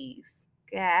legal fees.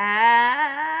 God,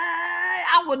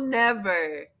 I would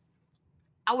never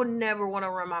want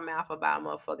to run my mouth about a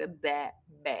motherfucker that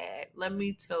bad. Let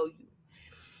me tell you.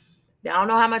 Now, I don't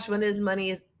know how much of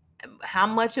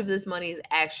this money is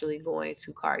actually going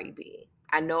to Cardi B.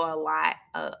 I know a lot,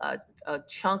 a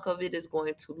chunk of it is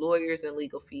going to lawyers and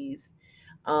legal fees.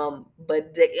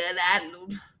 But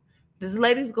this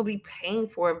lady's gonna be paying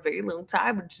for a very long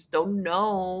time. I just don't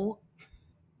know.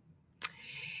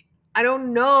 I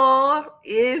don't know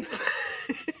if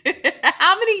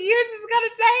how many years it's gonna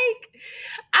take.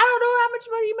 I don't know how much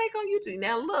money you make on YouTube.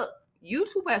 Now look,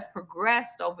 YouTube has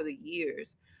progressed over the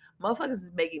years. Motherfuckers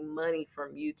is making money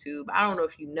from YouTube. I don't know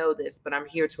if you know this, but I'm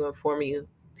here to inform you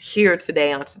here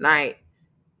today on tonight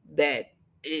that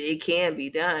it can be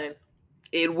done.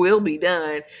 It will be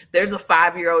done. There's a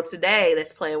 5-year-old today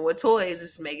that's playing with toys.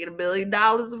 It's making $1 billion a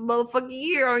motherfucking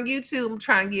year on YouTube. I'm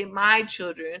trying to get my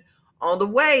children on the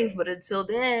wave. But until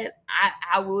then,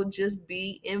 I will just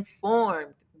be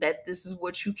informed that this is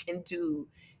what you can do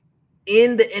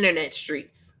in the internet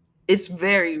streets. It's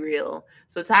very real.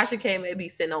 So Tasha K may be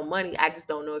sitting on money. I just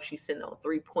don't know if she's sitting on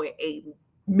 $3.8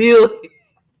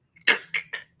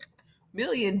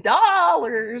 million.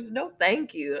 No,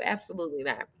 thank you. Absolutely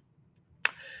not.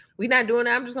 We not doing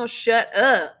that. I'm just gonna shut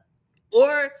up.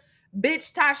 Or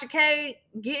bitch Tasha K,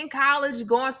 get in college,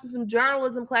 go into some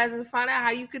journalism classes and find out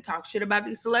how you could talk shit about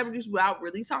these celebrities without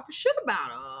really talking shit about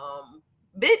them.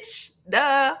 Bitch,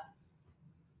 duh.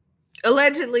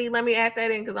 Allegedly, let me add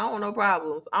that in because I don't want no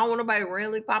problems. I don't want nobody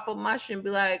randomly pop up my shit and be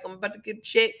like, I'm about to get a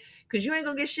check. Because you ain't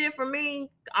gonna get shit from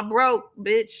me. I'm broke,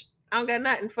 bitch. I don't got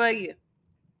nothing for you.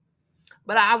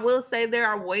 But I will say there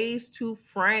are ways to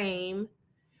frame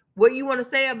what you want to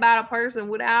say about a person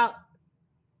without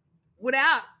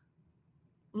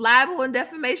libel and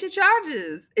defamation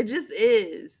charges. It just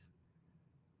is.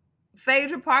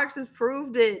 Phaedra Parks has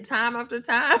proved it time after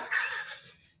time.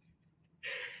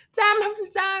 Time after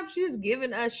time, she's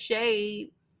given us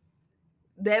shade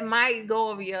that might go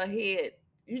over your head.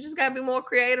 You just gotta be more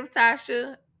creative,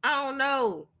 Tasha. I don't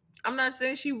know. I'm not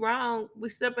saying she wrong. We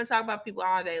sit up and talk about people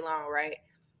all day long, right?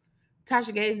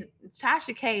 Tasha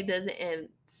K does it in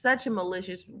such a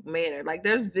malicious manner. Like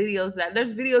there's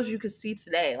videos you could see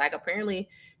today. Like apparently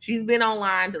she's been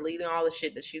online deleting all the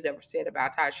shit that she's ever said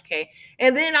about Tasha K,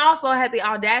 and then also had the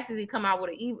audacity to come out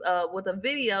with a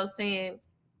video saying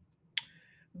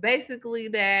basically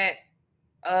that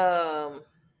what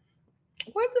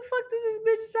the fuck does this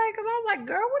bitch say? Because I was like,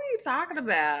 girl, what are you talking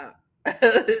about?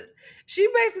 She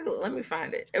basically, let me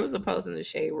find it. It was a post in the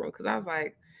shade room because I was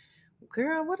like,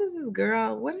 girl, what is this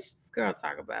girl? What is this girl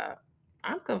talk about?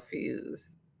 I'm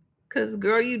confused. Cause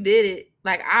girl, you did it.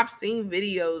 Like I've seen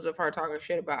videos of her talking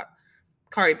shit about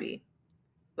Cardi B,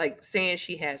 like saying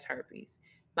she has herpes,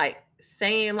 like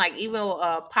saying like even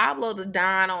Pablo the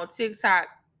Don on TikTok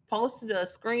posted a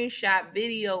screenshot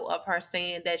video of her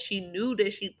saying that she knew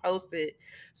that she posted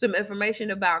some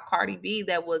information about Cardi B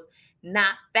that was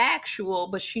not factual,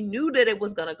 but she knew that it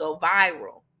was gonna go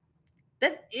viral.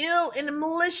 That's ill and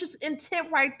malicious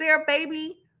intent right there,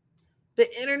 baby.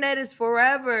 The internet is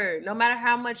forever. No matter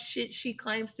how much shit she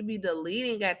claims to be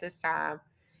deleting at this time,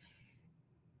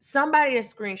 somebody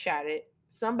has screenshot it,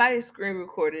 somebody screen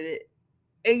recorded it,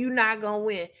 and you're not gonna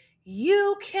win.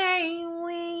 You can't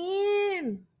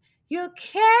win. You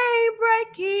can't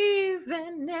break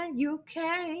even, and you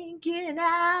can't get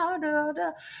out of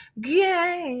the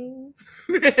game.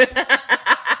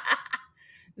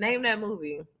 Name that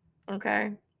movie,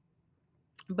 okay?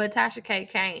 But Tasha K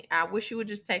can't. I wish you would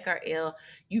just take her L.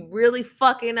 You really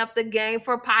fucking up the game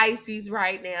for Pisces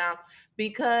right now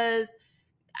because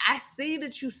I see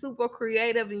that you super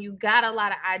creative and you got a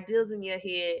lot of ideas in your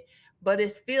head, but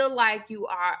it feel like you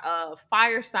are a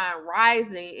fire sign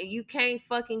rising and you can't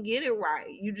fucking get it right.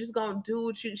 You just gonna do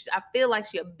what you. I feel like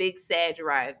she a big Sag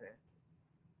rising.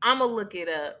 I'm gonna look it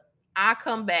up. I'll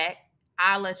come back.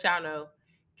 I'll let y'all know.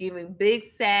 Giving big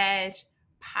Sag,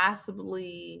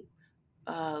 possibly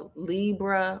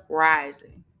Libra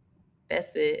rising.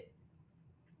 That's it.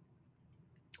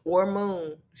 Or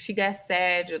Moon. She got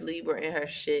Sag or Libra in her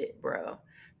shit, bro.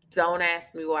 Don't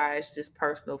ask me why. It's just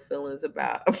personal feelings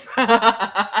about.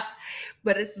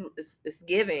 But it's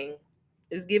giving.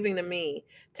 It's giving to me.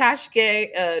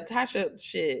 Tasha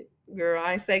shit. Girl,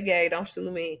 I ain't say gay. Don't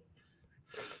sue me.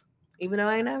 Even though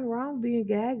ain't nothing wrong being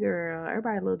gay, girl.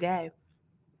 Everybody a little gay.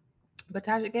 But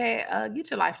Tasha K, get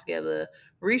your life together.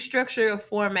 Restructure your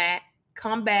format.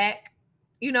 Come back.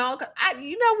 We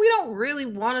don't really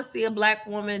want to see a black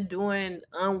woman doing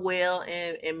unwell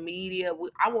in media.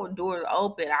 I want doors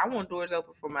open. I want doors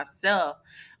open for myself.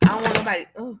 I don't want nobody.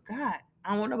 Oh God, I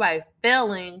don't want nobody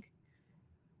failing.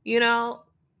 You know,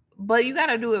 but you got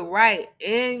to do it right,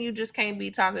 and you just can't be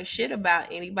talking shit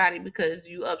about anybody because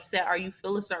you upset or you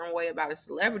feel a certain way about a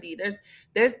celebrity.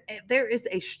 There is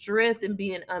a strength in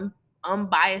being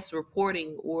unbiased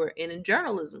reporting or in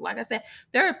journalism. Like I said,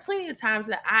 there are plenty of times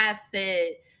that I've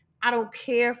said I don't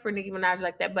care for Nicki Minaj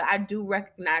like that, but I do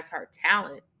recognize her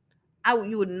talent.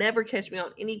 You would never catch me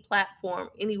on any platform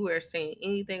anywhere saying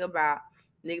anything about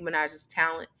Nicki Minaj's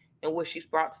talent and what she's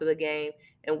brought to the game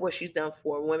and what she's done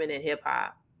for women in hip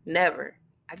hop. Never.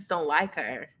 I just don't like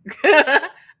her. I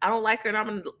don't like her,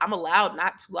 and I'm allowed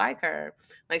not to like her.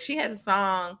 Like, she has a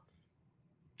song,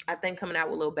 I think, coming out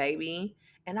with Lil Baby,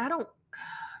 and I don't.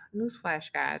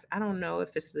 Newsflash, guys, I don't know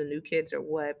if this is the new kids or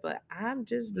what, but I'm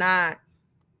just not.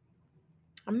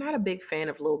 I'm not a big fan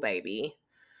of Lil Baby.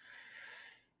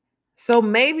 So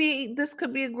maybe this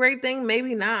could be a great thing,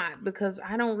 maybe not, because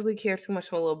I don't really care too much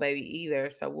for Lil Baby either.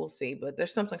 So we'll see. But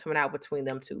there's something coming out between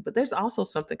them two. But there's also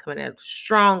something coming out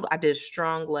strong. I did a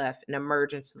strong left and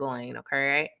emergence to the lane. Okay,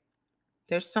 right?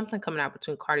 There's something coming out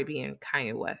between Cardi B and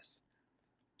Kanye West.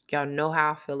 Y'all know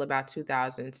how I feel about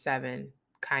 2007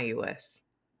 Kanye West.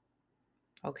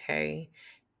 Okay.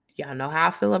 Y'all know how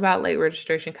I feel about late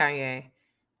registration Kanye.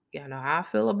 Y'all know how I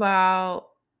feel about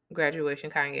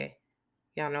graduation Kanye.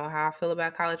 Y'all know how I feel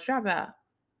about college dropout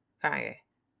Kanye.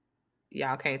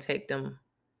 Y'all can't take them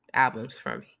albums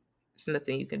from me. It's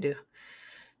nothing you can do.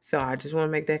 So I just want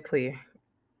to make that clear.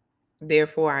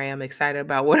 Therefore, I am excited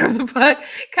about whatever the fuck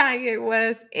Kanye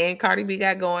West and Cardi B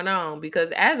got going on.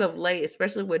 Because as of late,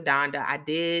 especially with Donda, I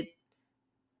did,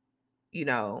 you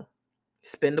know,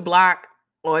 spin the block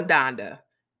on Donda.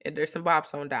 And there's some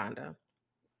bops on Donda.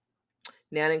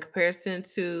 Now, in comparison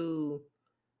to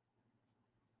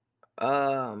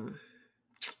um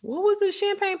what was it?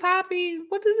 Champagne Poppy?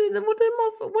 What did he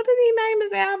name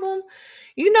his album?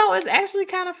 It's actually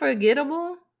kind of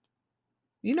forgettable.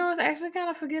 It's actually kind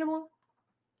of forgettable.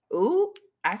 Ooh,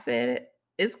 I said it.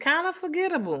 It's kind of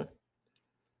forgettable.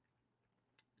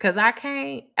 Cause I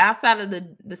can't outside of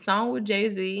the song with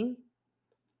Jay-Z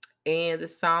and the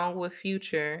song with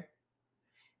Future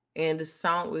and the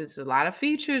song with a lot of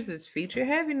features. It's feature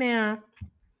heavy now.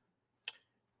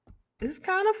 It's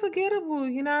kind of forgettable.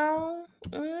 I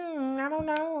don't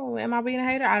know. Am I being a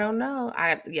hater? I don't know.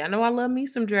 I know I love me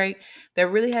some Drake. There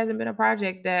really hasn't been a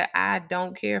project that I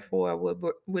don't care for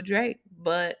with Drake,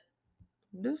 but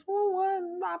this one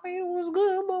wasn't. I mean, it was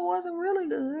good, but it wasn't really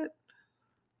good.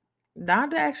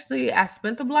 Donda actually, I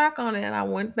spent the block on it, and I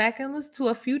went back and listened to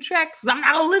a few tracks. I'm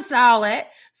not gonna listen to all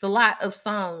that. It's a lot of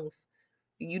songs.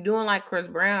 You doing like Chris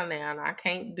Brown now, and I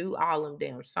can't do all them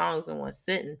damn songs in one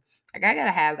sitting. Like I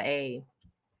gotta have a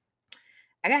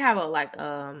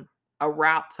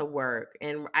route to work.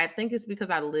 And I think it's because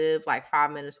I live like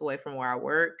 5 minutes away from where I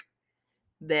work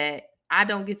that I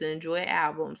don't get to enjoy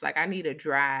albums. Like, I need a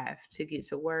drive to get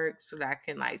to work so that I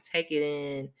can like take it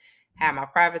in, have my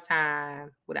private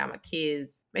time without my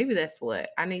kids. Maybe that's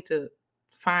what I need to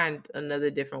find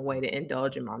another different way to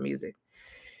indulge in my music.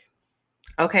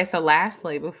 Okay, so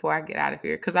lastly, before I get out of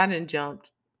here, because I didn't jump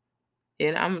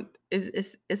and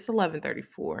it's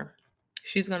 11:34.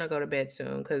 She's gonna go to bed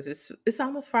soon because it's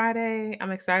almost Friday.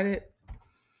 I'm excited.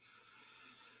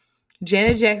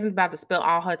 Janet Jackson's about to spill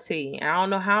all her tea. And I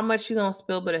don't know how much she's gonna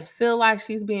spill, but I feel like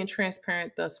she's being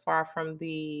transparent thus far from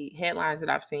the headlines that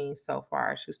I've seen so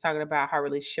far. She was talking about her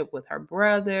relationship with her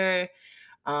brother.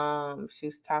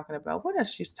 She's talking about what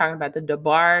else? She's talking about the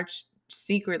DeBarge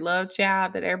secret love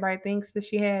child that everybody thinks that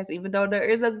she has, even though there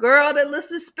is a girl that looks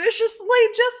suspiciously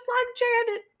just like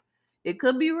Janet. It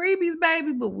could be Reeby's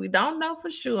baby, but we don't know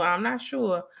for sure. I'm not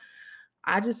sure.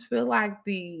 I just feel like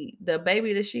the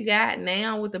baby that she got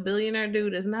now with the billionaire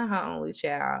dude is not her only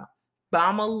child. But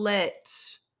I'm gonna let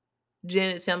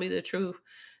Janet tell me the truth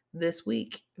this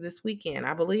weekend.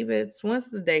 I believe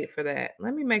when's the date for that?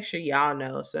 Let me make sure y'all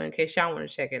know. So in case y'all want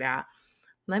to check it out,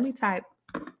 let me type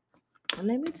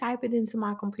it into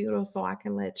my computer so I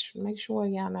can make sure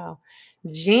y'all know.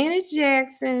 Janet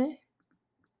Jackson.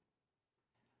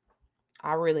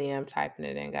 I really am typing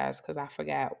it in, guys, because I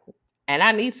forgot. And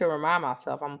I need to remind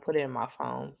myself. I'm gonna put it in my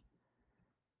phone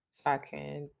so I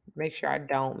can make sure I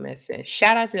don't miss it.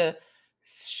 Shout out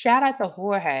to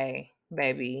Jorge,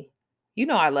 baby. You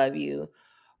know I love you.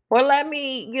 Or let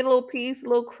me get a little piece, a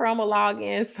little crumb of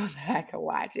login so that I can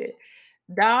watch it.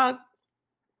 Dog,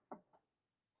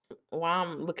 while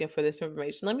I'm looking for this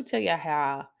information, let me tell you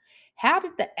how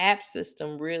did the app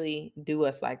system really do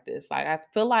us like this? Like, I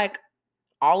feel like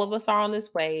all of us are on this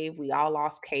wave. We all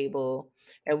lost cable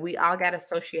and we all got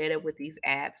associated with these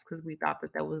apps because we thought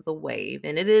that was the wave.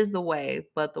 And it is the wave,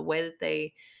 but the way that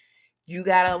you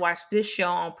gotta watch this show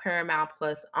on Paramount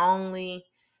Plus only.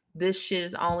 This shit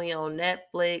is only on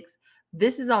Netflix.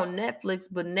 This is on Netflix,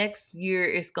 but next year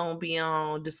it's gonna be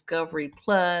on Discovery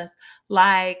Plus.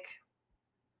 Like,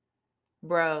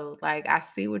 Bro, like, I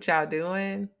see what y'all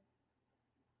doing,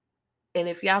 and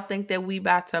if y'all think that we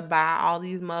about to buy all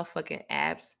these motherfucking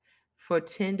apps for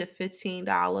 $10 to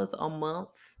 $15 a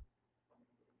month,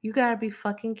 you gotta be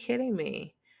fucking kidding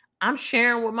me. I'm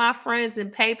sharing with my friends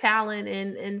and PayPal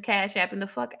and Cash Apping the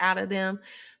fuck out of them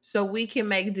so we can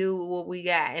make do with what we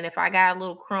got. And if I got a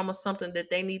little crumb or something that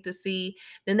they need to see,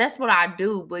 then that's what I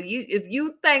do. But if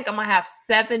you think I'm gonna have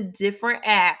 7 different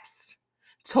apps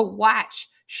to watch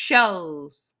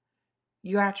shows,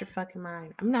 you're out your fucking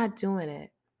mind. I'm not doing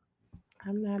it.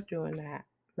 I'm not doing that.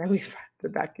 Let me find the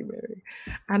documentary.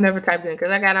 I never typed in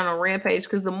because I got on a rampage.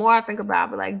 Because the more I think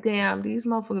about it, like, damn, these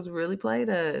motherfuckers really played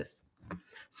us.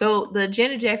 So the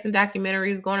Janet Jackson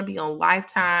documentary is going to be on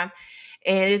Lifetime,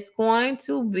 and it's going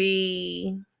to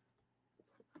be.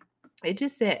 It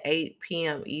just said 8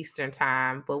 p.m. Eastern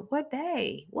time, but what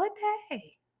day? What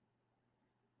day?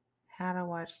 How to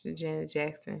watch the Janet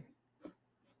Jackson?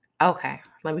 Okay,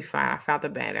 let me find. I found the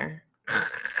banner.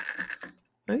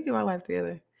 Let me get my life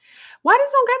together. Why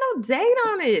this don't got no date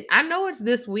on it? I know it's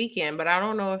this weekend, but I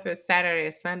don't know if it's Saturday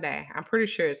or Sunday. I'm pretty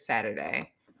sure it's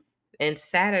Saturday. And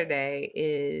Saturday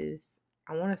is,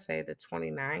 I want to say the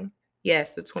 29th.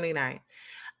 Yes, the 29th.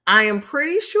 I am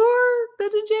pretty sure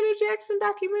that the Janet Jackson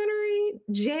documentary,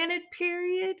 Janet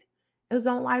period, is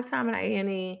on Lifetime and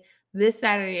A&E this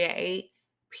Saturday at 8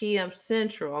 p.m.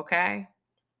 Central, okay?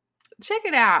 Check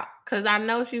it out, because I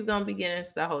know she's going to be getting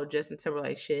into the whole Justin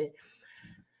Timberlake shit.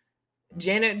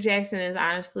 Janet Jackson is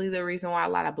honestly the reason why a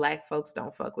lot of black folks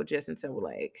don't fuck with Justin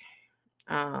Timberlake.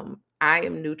 I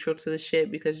am neutral to the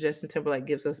shit because Justin Timberlake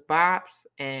gives us bops,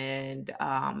 and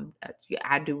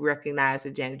I do recognize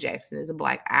that Janet Jackson is a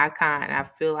black icon, and I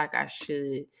feel like I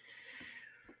should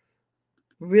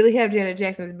really have Janet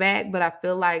Jackson's back, but I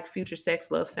feel like Future Sex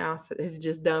Love Sounds has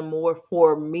just done more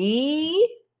for me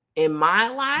in my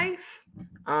life.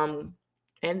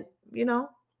 And you know,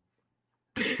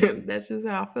 that's just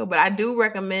how I feel. But I do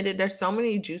recommend it. There's so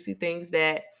many juicy things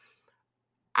that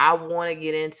I want to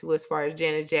get into as far as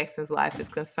Janet Jackson's life is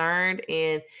concerned.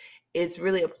 And it's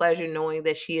really a pleasure knowing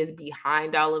that she is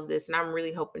behind all of this. And I'm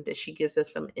really hoping that she gives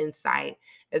us some insight,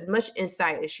 as much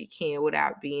insight as she can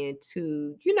without being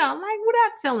too, like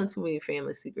without telling too many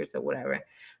family secrets or whatever.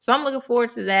 So I'm looking forward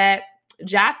to that.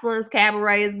 Jocelyn's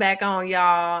Cabaret is back on,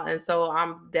 y'all. And so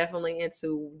I'm definitely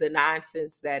into the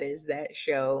nonsense that is that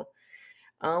show.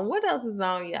 What else is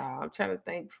on, y'all? I'm trying to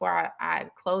think before I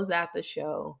close out the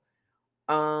show.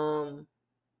 Um,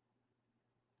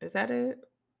 is that it?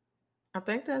 I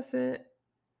think that's it.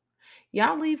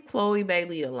 Y'all leave Chloe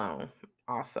Bailey alone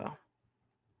also.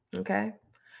 Okay?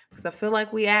 Because I feel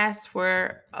like we asked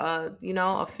for a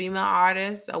female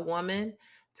artist, a woman,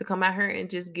 to come out here and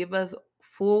just give us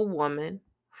full woman,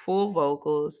 full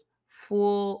vocals,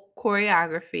 full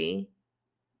choreography,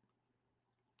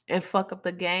 and fuck up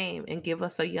the game and give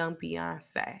us a young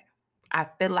Beyonce. I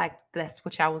feel like that's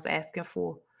what y'all was asking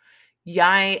for.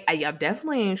 Y'all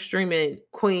definitely ain't streaming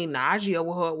Queen Nadia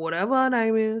or whatever her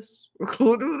name is.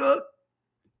 Who do that?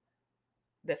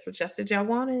 That's what y'all said y'all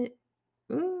wanted.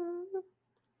 Mm.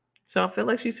 So I feel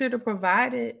like she's here to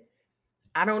provide it.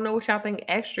 I don't know what y'all think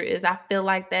extra is. I feel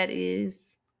like that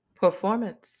is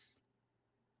performance.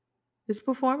 It's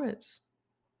performance.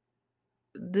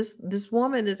 This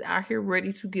woman is out here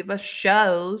ready to give us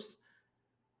shows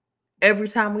every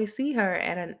time we see her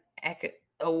at an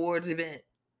awards event.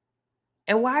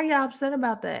 And why are y'all upset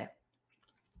about that?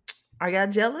 Are y'all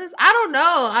jealous? I don't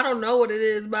know. I don't know what it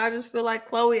is, but I just feel like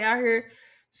Chloe out here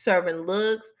serving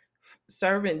looks,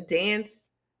 serving dance,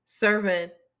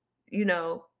 serving,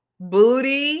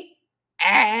 booty,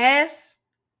 ass.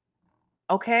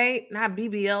 Okay, not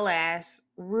BBL ass,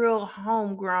 real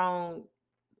homegrown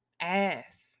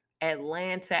ass,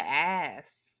 Atlanta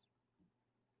ass.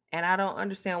 And I don't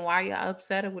understand why y'all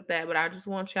upset with that, but I just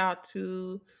want y'all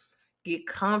to get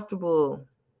comfortable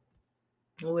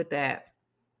with that.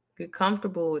 Get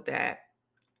comfortable with that.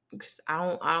 Because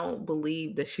I don't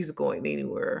believe that she's going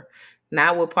anywhere.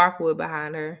 Not with Parkwood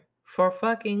behind her. For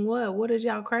fucking what? What is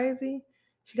y'all crazy?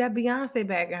 She got Beyonce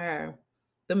back in her.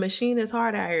 The machine is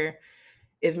hard out here.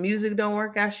 If music don't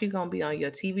work out, she gonna be on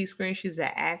your TV screen. She's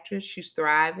an actress. She's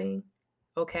thriving.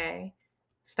 Okay.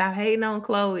 Stop hating on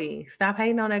Chloe. Stop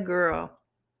hating on that girl.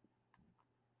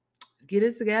 Get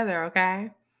it together, okay?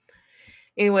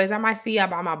 Anyways, I might see y'all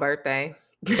by my birthday.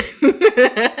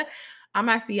 I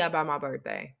might see y'all by my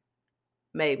birthday.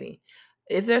 Maybe.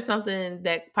 If there's something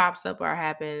that pops up or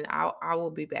happen, I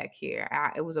will be back here.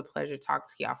 It was a pleasure talking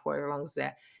to y'all for as long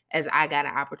as I got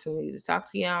an opportunity to talk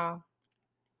to y'all.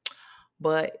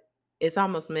 But it's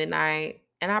almost midnight,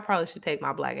 and I probably should take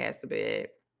my black ass to bed.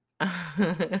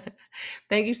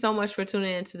 Thank you so much for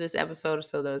tuning into this episode of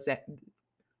So Those That.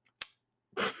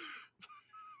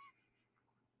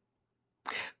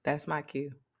 That's my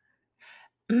cue.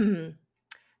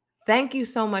 Thank you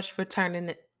so much for turning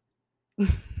it.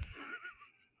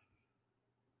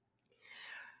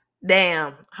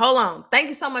 Damn. Hold on. Thank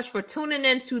you so much for tuning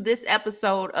into this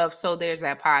episode of So There's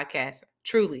That podcast.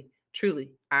 Truly, truly.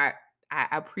 I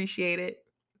appreciate it.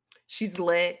 She's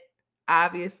lit,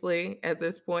 obviously, at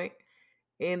this point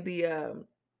in the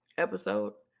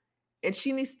episode. And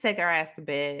she needs to take her ass to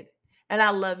bed. And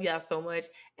I love y'all so much.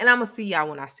 And I'm gonna see y'all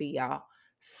when I see y'all.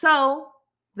 So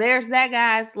there's that,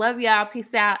 guys. Love y'all.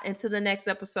 Peace out. Until the next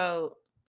episode.